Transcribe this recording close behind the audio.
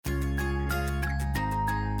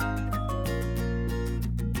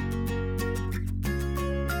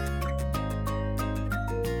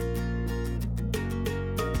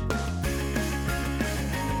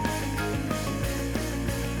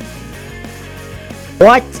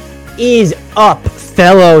What is up,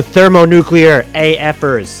 fellow thermonuclear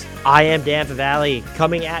AFers? I am Dan Favale,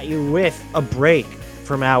 coming at you with a break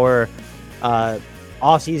from our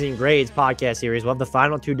off-season grades podcast series. We'll have the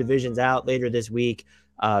final two divisions out later this week.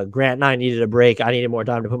 Grant and I needed a break. I needed more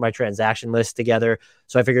time to put my transaction list together,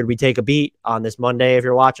 so I figured we'd take a beat on this Monday if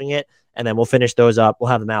you're watching it, and then we'll finish those up. We'll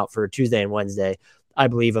have them out for Tuesday and Wednesday, I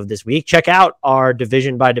believe, of this week. Check out our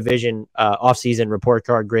division by division off-season report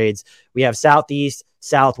card grades. We have Southeast,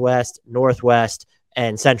 Southwest, Northwest,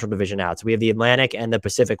 and Central Division out. So we have the Atlantic and the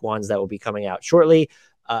Pacific ones that will be coming out shortly.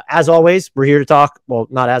 As always, we're here to talk. Well,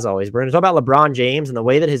 not as always. We're going to talk about LeBron James and the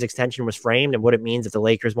way that his extension was framed and what it means if the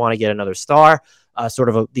Lakers want to get another star.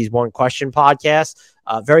 These one question podcasts.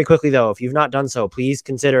 Very quickly, though, if you've not done so, please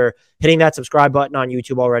consider hitting that subscribe button on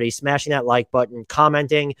YouTube already, smashing that like button,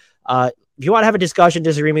 commenting. If you want to have a discussion,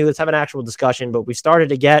 disagree with me, let's have an actual discussion. But we've started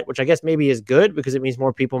to get, which I guess maybe is good because it means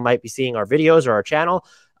more people might be seeing our videos or our channel.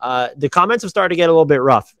 The comments have started to get a little bit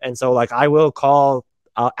rough. And so I will call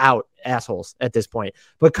out assholes at this point.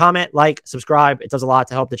 But comment, like, subscribe. It does a lot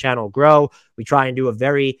to help the channel grow. We try and do a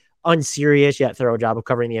very unserious yet thorough job of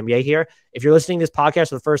covering the NBA here. If you're listening to this podcast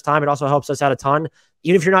for the first time, it also helps us out a ton.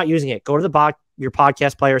 Even if you're not using it, go to your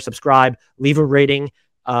podcast player, subscribe, leave a rating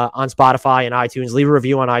on Spotify and iTunes, leave a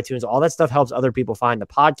review on iTunes. All that stuff helps other people find the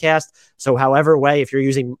podcast. So however way, if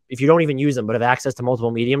you don't even use them, but have access to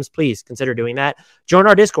multiple mediums, please consider doing that. Join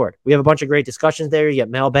our Discord. We have a bunch of great discussions there. You get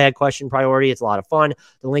mailbag question priority. It's a lot of fun.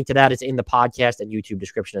 The link to that is in the podcast and YouTube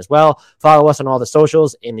description as well. Follow us on all the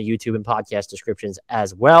socials in the YouTube and podcast descriptions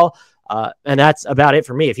as well. And that's about it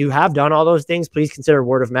for me. If you have done all those things, please consider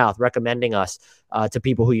word of mouth, recommending us to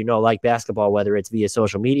people who you know like basketball, whether it's via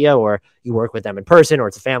social media or you work with them in person or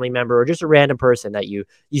it's a family member or just a random person that you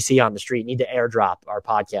see on the street. Need to airdrop our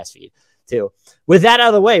podcast feed too. With that out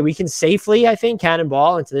of the way, we can safely, I think,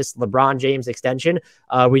 cannonball into this LeBron James extension.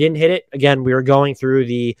 We didn't hit it. Again, we were going through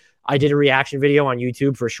I did a reaction video on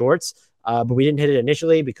YouTube for shorts. But we didn't hit it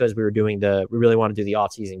initially because we really want to do the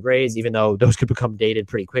off-season grades, even though those could become dated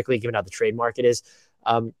pretty quickly, given how the trade market is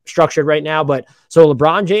structured right now. But so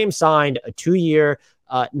LeBron James signed a 2-year,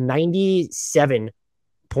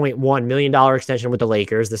 $97.1 million extension with the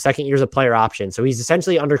Lakers. The second year's a player option. So he's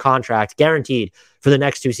essentially under contract, guaranteed for the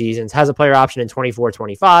next 2 seasons, has a player option in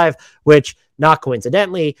 24-25, which not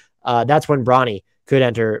coincidentally, that's when Bronny could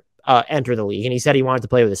enter the league, and he said he wanted to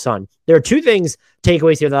play with his son. There are 2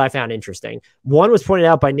 takeaways here that I found interesting. One was pointed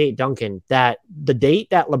out by Nate Duncan, that the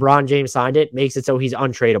date that LeBron James signed it makes it so he's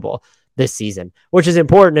untradeable this season, which is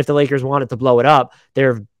important if the Lakers wanted to blow it up.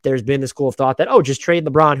 There's been the school of thought that, just trade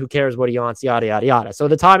LeBron, who cares what he wants, yada, yada, yada. So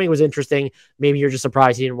the timing was interesting. Maybe you're just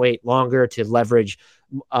surprised he didn't wait longer to leverage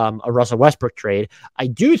a Russell Westbrook trade. I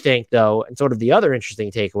do think, though, and sort of the other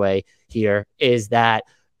interesting takeaway here is that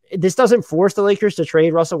this doesn't force the Lakers to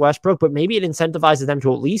trade Russell Westbrook, but maybe it incentivizes them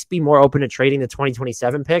to at least be more open to trading the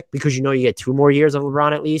 2027 pick because you get 2 more years of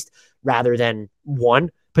LeBron at least rather than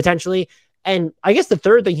 1 potentially. And I guess the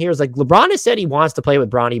third thing here is LeBron has said he wants to play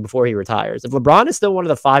with Bronny before he retires. If LeBron is still one of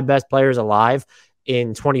the 5 best players alive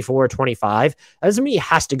in 24-25, that doesn't mean he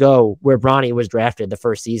has to go where Bronny was drafted the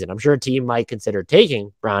first season. I'm sure a team might consider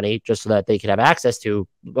taking Bronny just so that they could have access to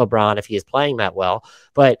LeBron if he is playing that well.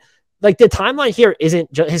 But the timeline here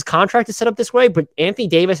isn't just his contract is set up this way, but Anthony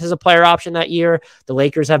Davis has a player option that year. The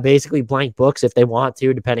Lakers have basically blank books if they want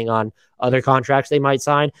to, depending on other contracts they might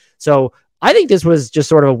sign. So I think this was just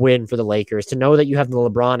sort of a win for the Lakers to know that you have the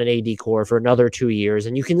LeBron and AD core for another 2 years,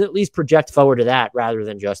 and you can at least project forward to that rather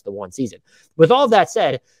than just the 1 season. With all of that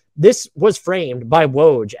said, this was framed by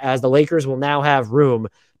Woj as the Lakers will now have room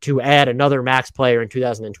to add another max player in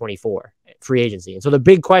 2024 free agency. And so the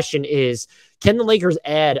big question is, can the Lakers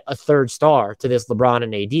add a third star to this LeBron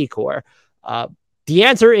and AD core? The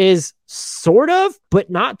answer is sort of, but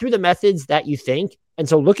not through the methods that you think. And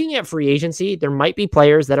so looking at free agency, there might be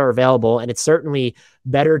players that are available, and it's certainly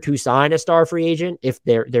better to sign a star free agent if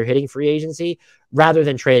they're hitting free agency rather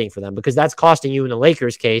than trading for them, because that's costing you, in the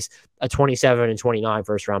Lakers case, a 27 and 29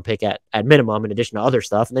 first round pick at minimum, in addition to other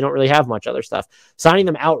stuff. And they don't really have much other stuff. Signing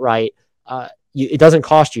them outright, it doesn't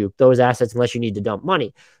cost you those assets unless you need to dump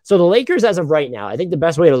money. So the Lakers, as of right now, I think the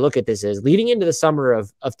best way to look at this is leading into the summer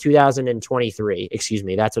of 2023. Excuse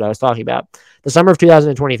me, that's what I was talking about. The summer of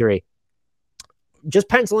 2023. Just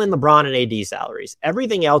pencil in LeBron and AD salaries.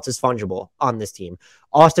 Everything else is fungible on this team.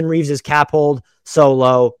 Austin Reeves' cap hold so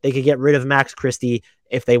low. They could get rid of Max Christie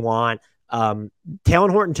if they want.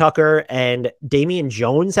 Taylor Horton Tucker and Damian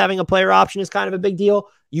Jones having a player option is kind of a big deal.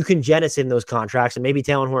 you can jettison those contracts. And maybe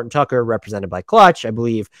Talen Horton-Tucker, represented by Clutch, I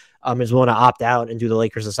believe, is willing to opt out and do the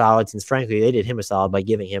Lakers a solid, since frankly, they did him a solid by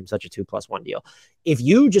giving him such a 2+1 deal. If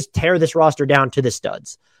you just tear this roster down to the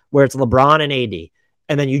studs, where it's LeBron and AD,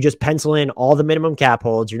 and then you just pencil in all the minimum cap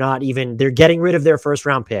holds, they're getting rid of their first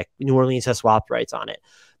round pick. New Orleans has swapped rights on it.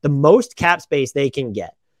 The most cap space they can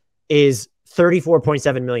get is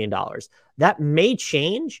 $34.7 million. That may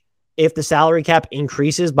change if the salary cap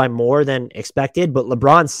increases by more than expected, but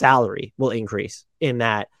LeBron's salary will increase in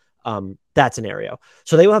that scenario.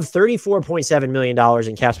 So they will have $34.7 million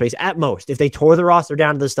in cap space at most if they tore the roster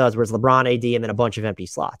down to the studs, where it's LeBron, AD, and then a bunch of empty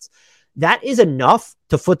slots. That is enough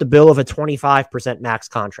to foot the bill of a 25% max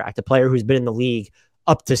contract, a player who's been in the league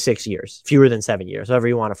up to 6 years, fewer than 7 years, however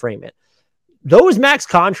you want to frame it. Those max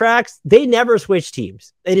contracts, they never switch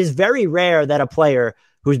teams. It is very rare that a player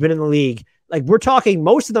who's been in the league, like we're talking,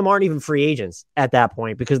 most of them aren't even free agents at that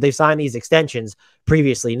point because they've signed these extensions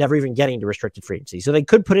previously, never even getting to restricted free agency. So they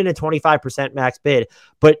could put in a 25% max bid,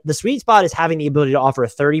 but the sweet spot is having the ability to offer a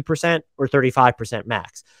 30% or 35%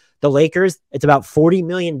 max. The Lakers, it's about $40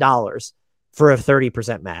 million for a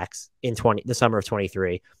 30% max in the summer of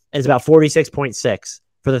 23. And it's about 46.6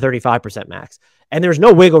 for the 35% max. And there's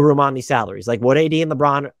no wiggle room on these salaries. Like what AD and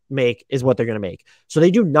LeBron make is what they're going to make. So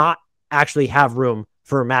they do not actually have room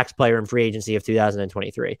for a max player in free agency of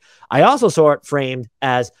 2023. I also saw it framed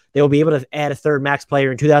as they will be able to add a third max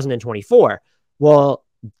player in 2024. Well,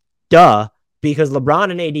 duh, because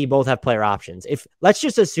LeBron and AD both have player options. Let's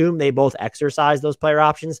just assume they both exercise those player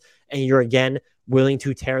options and you're again willing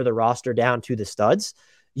to tear the roster down to the studs,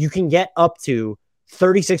 you can get up to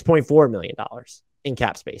 $36.4 million in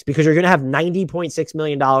cap space because you're going to have $90.6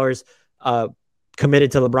 million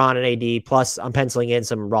committed to LeBron and AD. Plus I'm penciling in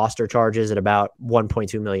some roster charges at about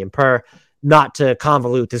 $1.2 million per, not to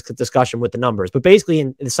convolute this discussion with the numbers, but basically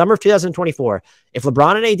in the summer of 2024, if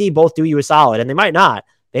LeBron and AD both do you a solid, and they might not,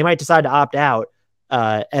 they might decide to opt out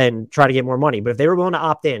and try to get more money. But if they were willing to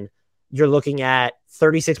opt in, you're looking at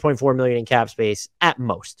 $36.4 million in cap space at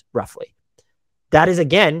most, roughly. That is,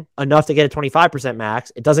 again, enough to get a 25%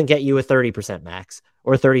 max. It doesn't get you a 30% max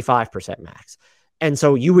or a 35% max. And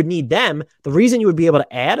so you would need them. The reason you would be able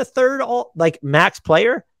to add a third max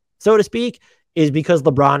player, so to speak, is because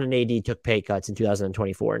LeBron and AD took pay cuts in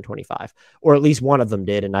 2024 and 25, or at least one of them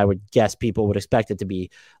did. And I would guess people would expect it to be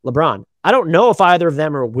LeBron. I don't know if either of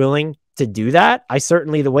them are willing to do that.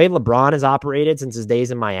 The way LeBron has operated since his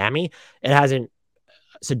days in Miami, it hasn't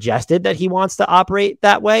suggested that he wants to operate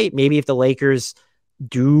that way. Maybe if the Lakers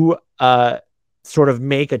do sort of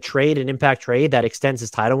make an impact trade that extends his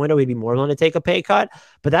title window, he'd be more willing to take a pay cut.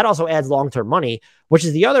 But that also adds long-term money, which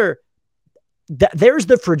is there's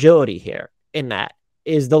the fragility here in that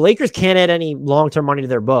is the Lakers can't add any long-term money to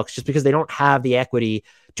their books just because they don't have the equity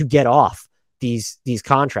to get off these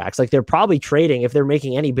contracts. Like they're probably trading, if they're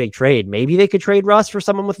making any big trade, maybe they could trade Russ for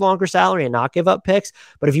someone with longer salary and not give up picks.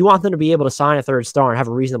 But if you want them to be able to sign a third star and have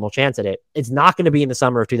a reasonable chance at it, it's not going to be in the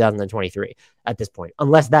summer of 2023 at this point,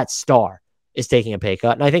 unless that star is taking a pay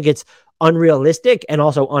cut. And I think it's unrealistic and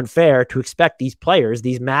also unfair to expect these players,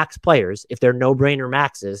 these max players, if they're no-brainer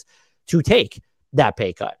maxes, to take that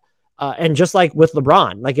pay cut. And just like with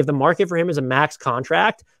LeBron, like if the market for him is a max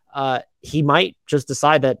contract, he might just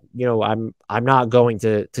decide that, I'm not going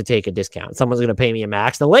to take a discount. Someone's going to pay me a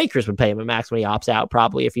max. The Lakers would pay him a max when he opts out,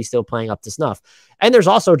 probably, if he's still playing up to snuff. And there's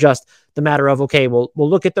also just the matter of, okay, we'll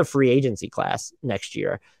look at the free agency class next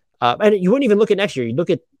year. And you wouldn't even look at next year. You'd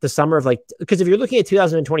look at the summer of because if you're looking at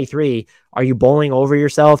 2023, are you bowling over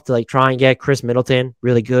yourself to try and get Chris Middleton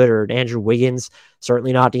really good or Andrew Wiggins?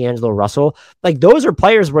 Certainly not D'Angelo Russell. Those are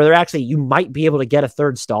players where you might be able to get a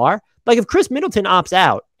third star. If Chris Middleton opts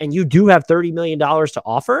out and you do have $30 million to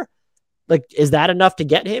offer, is that enough to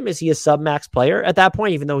get him? Is he a sub-max player at that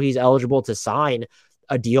point, even though he's eligible to sign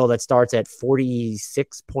a deal that starts at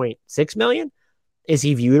 $46.6 million? Is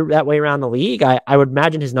he viewed that way around the league? I would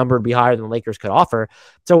imagine his number would be higher than the Lakers could offer.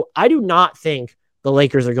 So I do not think the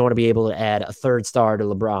Lakers are going to be able to add a third star to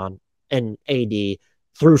LeBron and AD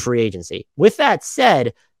through free agency. With that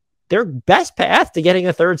said, their best path to getting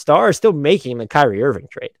a third star is still making the Kyrie Irving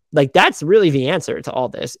trade. That's really the answer to all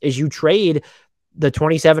this, is you trade the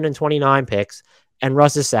 27 and 29 picks and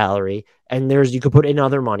Russ's salary, and you could put in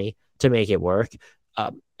other money to make it work.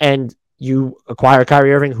 And you acquire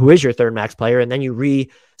Kyrie Irving, who is your third max player, and then you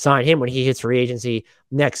re-sign him when he hits free agency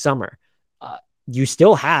next summer. You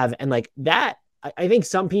still have, and that, I think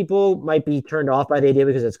some people might be turned off by the idea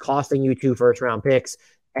because it's costing you 2 first-round picks,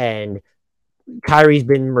 and Kyrie's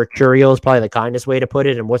been mercurial is probably the kindest way to put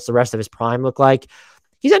it. And what's the rest of his prime look like?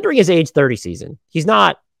 He's entering his age 30 season. He's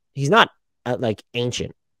not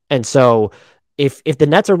ancient. And so if the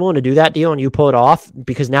Nets are willing to do that deal and you pull it off,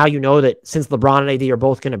 because now you know that since LeBron and AD are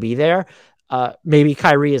both going to be there, maybe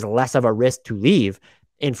Kyrie is less of a risk to leave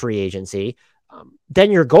in free agency.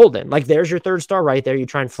 Then you're golden. Like there's your third star right there. You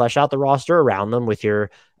try and flesh out the roster around them with your,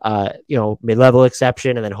 mid-level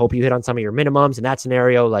exception, and then hope you hit on some of your minimums. In that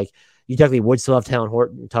scenario, like you technically would still have Taylor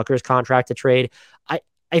Horton Tucker's contract to trade.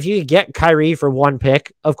 If you could get Kyrie for one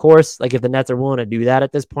pick, of course, like if the Nets are willing to do that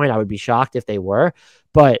at this point, I would be shocked if they were.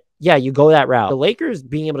 But yeah, you go that route. The Lakers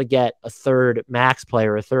being able to get a third max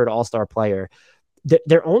player, a third all-star player,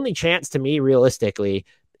 their only chance to me realistically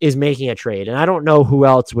is making a trade. And I don't know who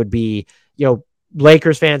else would be,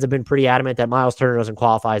 Lakers fans have been pretty adamant that Miles Turner doesn't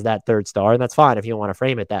qualify as that third star. And that's fine if you don't want to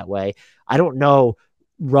frame it that way. I don't know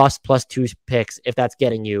Russ plus 2 picks if that's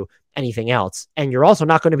getting you anything else. And you're also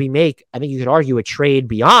not going to I think you could argue a trade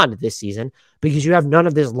beyond this season because you have none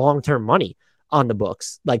of this long-term money on the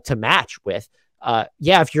books, like to match with.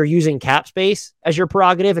 If you're using cap space as your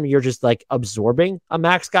prerogative and you're just like absorbing a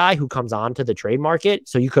max guy who comes on to the trade market.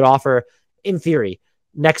 So you could offer, in theory,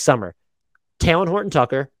 next summer, Taylor Horton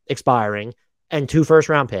Tucker expiring and 2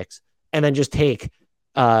 first-round picks, and then just take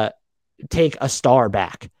a star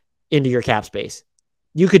back into your cap space.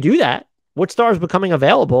 You could do that. What star is becoming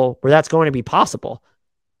available where that's going to be possible?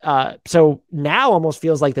 So now almost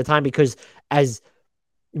feels like the time, because as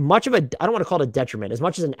much of I don't want to call it a detriment, as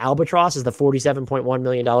much as an albatross as the $47.1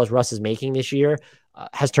 million Russ is making this year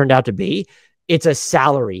has turned out to be, it's a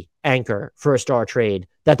salary anchor for a star trade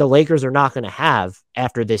that the Lakers are not going to have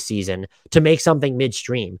after this season to make something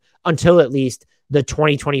midstream until at least the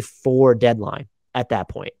 2024 deadline at that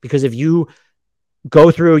point. Because if you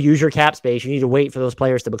go through, use your cap space, you need to wait for those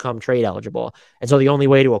players to become trade eligible. And so the only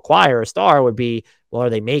way to acquire a star would be, well,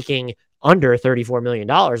 are they making under $34 million,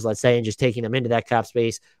 let's say, and just taking them into that cap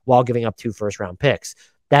space while giving up 2 first-round picks?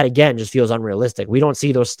 That, again, just feels unrealistic. We don't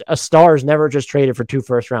see those stars never just traded for 2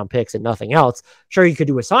 first-round picks and nothing else. Sure, you could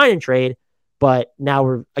do a sign and trade, but now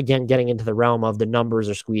we're, again, getting into the realm of the numbers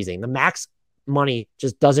are squeezing. The max money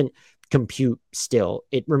just doesn't compute still.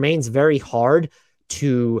 It remains very hard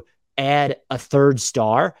to add a third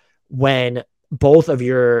star when if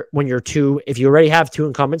you already have 2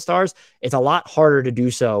 incumbent stars, it's a lot harder to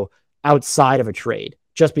do so outside of a trade,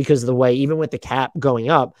 just because of the way, even with the cap going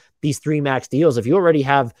up, these 3 max deals, if you already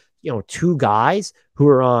have, 2 guys who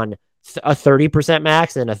are on a 30%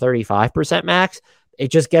 max and a 35% max, it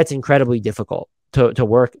just gets incredibly difficult to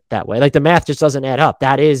work that way. Like the math just doesn't add up.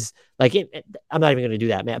 That is like, I'm not even going to do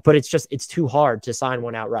that math, but it's too hard to sign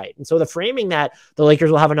one outright. And so the framing that the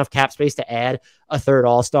Lakers will have enough cap space to add a third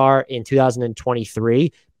all-star in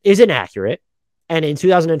 2023 is inaccurate. And in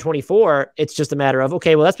 2024, it's just a matter of,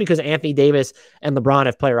 okay, well, that's because Anthony Davis and LeBron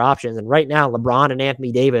have player options. And right now, LeBron and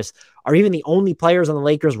Anthony Davis are even the only players on the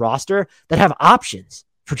Lakers roster that have options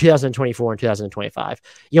for 2024 and 2025.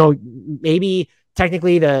 Maybe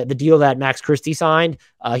technically the deal that Max Christie signed,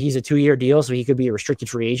 he's a 2-year deal, so he could be a restricted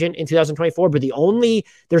free agent in 2024. But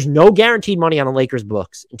there's no guaranteed money on the Lakers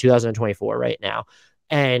books in 2024 right now.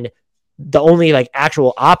 And the only like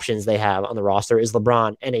actual options they have on the roster is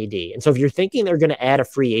LeBron and AD. And so if you're thinking they're going to add a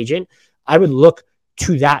free agent, I would look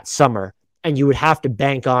to that summer, and you would have to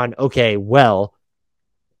bank on, okay, well,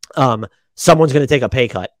 someone's going to take a pay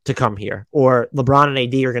cut to come here, or LeBron and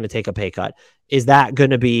AD are going to take a pay cut. Is that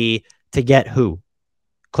going to be to get who?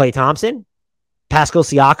 Klay Thompson? Pascal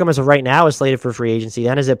Siakam, as of right now, is slated for free agency.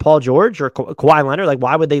 Then is it Paul George or Kawhi Leonard? Like,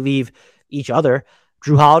 why would they leave each other?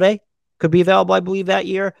 Drew Holiday could be available, I believe, that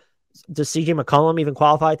year. Does CJ McCollum even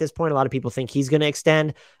qualify at this point? A lot of people think he's going to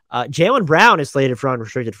extend. Jaylen Brown is slated for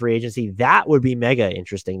unrestricted free agency. That would be mega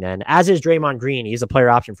interesting then, as is Draymond Green. He's a player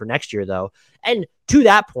option for next year, though. And to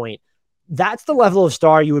that point, that's the level of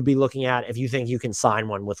star you would be looking at if you think you can sign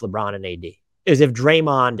one with LeBron and AD, is if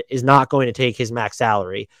Draymond is not going to take his max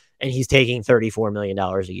salary and he's taking $34 million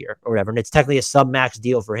a year or whatever. And it's technically a sub-max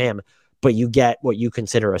deal for him, but you get what you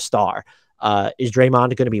consider a star. Is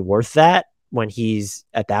Draymond going to be worth that when he's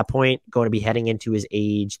at that point going to be heading into his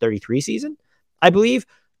age 33 season, I believe?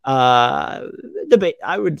 Debate.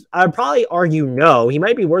 I would probably argue no. He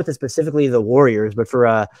might be worth it specifically to the Warriors, but for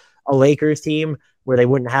a Lakers team where they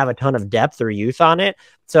wouldn't have a ton of depth or youth on it.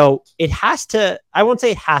 So it has to, I won't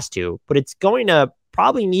say it has to, but it's going to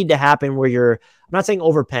probably need to happen where I'm not saying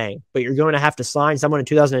overpaying, but you're going to have to sign someone in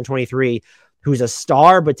 2023 who's a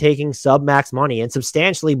star but taking sub-max money and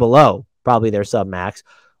substantially below probably their sub-max,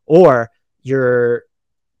 or and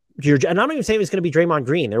I'm not even saying it's going to be Draymond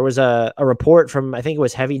Green. There was a report from, I think it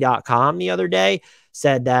was heavy.com the other day,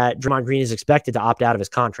 said that Draymond Green is expected to opt out of his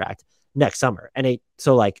contract next summer. And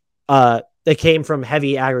that came from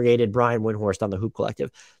heavy aggregated Brian Windhorst on the Hoop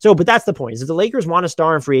Collective. So, but that's the point, is if the Lakers want a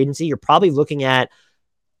star in free agency, you're probably looking at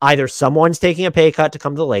either someone's taking a pay cut to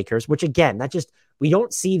come to the Lakers, which again, we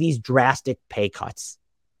don't see these drastic pay cuts.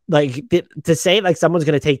 Like, to say like someone's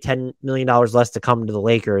going to take $10 million less to come to the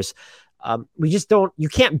Lakers, we just don't, you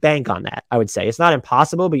can't bank on that. I would say it's not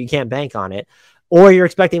impossible, but you can't bank on it. Or you're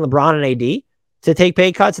expecting LeBron and AD to take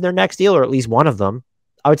pay cuts in their next deal, or at least one of them.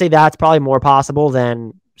 I would say that's probably more possible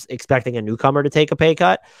than expecting a newcomer to take a pay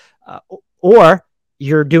cut. Or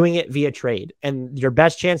you're doing it via trade. And your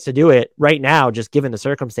best chance to do it right now, just given the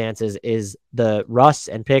circumstances, is the Russ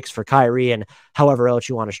and picks for Kyrie and however else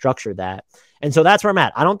you want to structure that. And so that's where I'm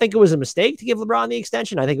at. I don't think it was a mistake to give LeBron the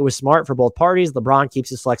extension. I think it was smart for both parties. LeBron keeps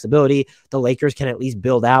his flexibility. The Lakers can at least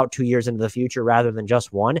build out 2 years into the future rather than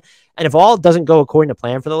just one. And if all doesn't go according to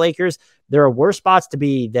plan for the Lakers, there are worse spots to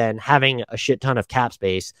be than having a shit ton of cap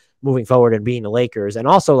space moving forward and being the Lakers. And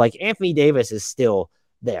also, like, Anthony Davis is still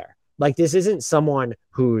there. Like, this isn't someone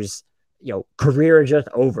whose, career is just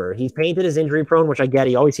over. He's painted as injury prone, which I get.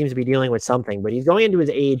 He always seems to be dealing with something, but he's going into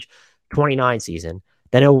his age 29 season.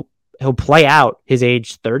 Then he'll play out his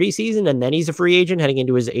age 30 season, and then he's a free agent heading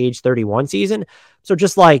into his age 31 season. So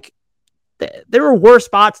just like, there are worse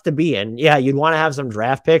spots to be in. Yeah, you'd want to have some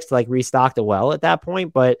draft picks to like restock the well at that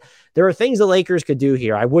point, but there are things the Lakers could do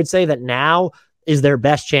here. I would say that now is their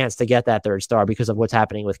best chance to get that third star because of what's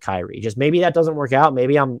happening with Kyrie. Just maybe that doesn't work out.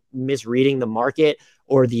 Maybe I'm misreading the market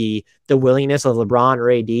or the willingness of LeBron or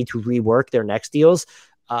AD to rework their next deals.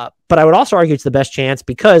 But I would also argue it's the best chance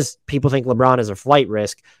because people think LeBron is a flight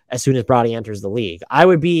risk as soon as Brodie enters the league. I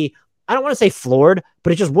don't want to say floored,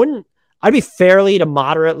 but it just wouldn't. I'd be fairly to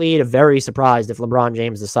moderately to very surprised if LeBron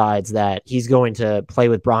James decides that he's going to play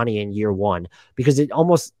with Bronny in year one, because it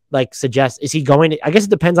almost like suggests, is he going to, I guess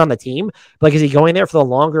it depends on the team, but like, is he going there for the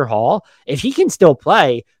longer haul? If he can still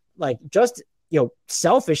play, like, just,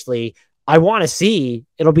 selfishly, I want to see,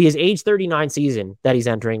 it'll be his age 39 season that he's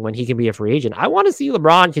entering when he can be a free agent. I want to see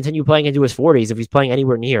LeBron continue playing into his 40s if he's playing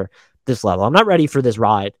anywhere near this level. I'm not ready for this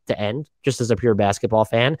ride to end, just as a pure basketball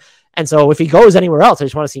fan. And so if he goes anywhere else, I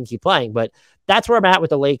just want to see him keep playing. But that's where I'm at with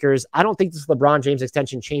the Lakers. I don't think this LeBron James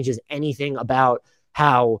extension changes anything about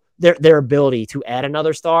how their ability to add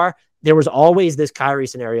another star. There was always this Kyrie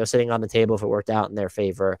scenario sitting on the table if it worked out in their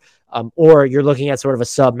favor. Or you're looking at sort of a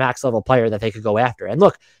sub max level player that they could go after. And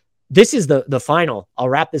look, this is the final. I'll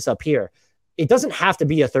wrap this up here. It doesn't have to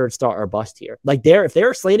be a third star or bust here. Like, if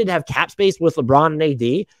they're slated to have cap space with LeBron and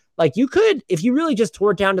AD, like, you could, if you really just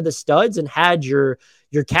tore it down to the studs and had your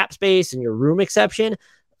cap space and your room exception,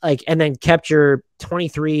 like, and then kept your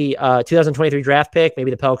 2023 draft pick,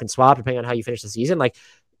 maybe the Pelican swap, depending on how you finish the season, like,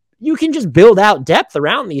 you can just build out depth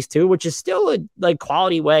around these two, which is still a like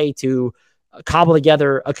quality way to cobble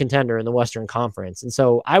together a contender in the Western Conference. And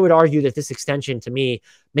so I would argue that this extension to me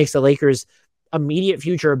makes the Lakers' immediate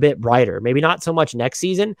future a bit brighter. Maybe not so much next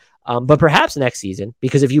season, but perhaps next season,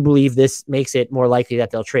 because if you believe this makes it more likely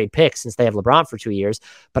that they'll trade picks since they have LeBron for 2 years.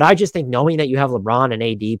 But I just think knowing that you have LeBron and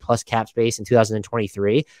AD plus cap space in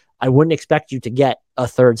 2023, I wouldn't expect you to get a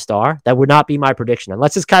third star. That would not be my prediction,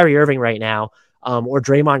 unless it's Kyrie Irving right now, or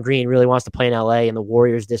Draymond Green really wants to play in LA and the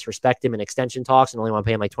Warriors disrespect him in extension talks and only want to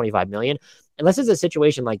pay him like $25 million. Unless it's a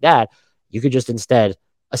situation like that, you could just instead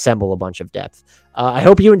assemble a bunch of depth. I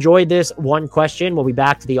hope you enjoyed this one question. We'll be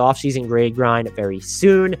back to the offseason grade grind very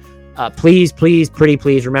soon. Please, pretty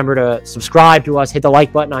please remember to subscribe to us, hit the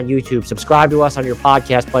like button on YouTube, subscribe to us on your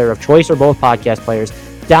podcast player of choice or both podcast players,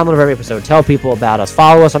 download every episode, tell people about us,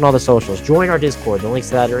 follow us on all the socials, join our Discord. The links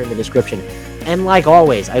to that are in the description. And like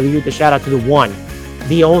always, I leave you with the shout out to the one,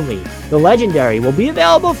 the only, the legendary, will be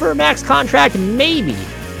available for a max contract, maybe,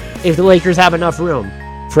 if the Lakers have enough room,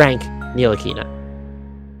 Frank Ntilikina.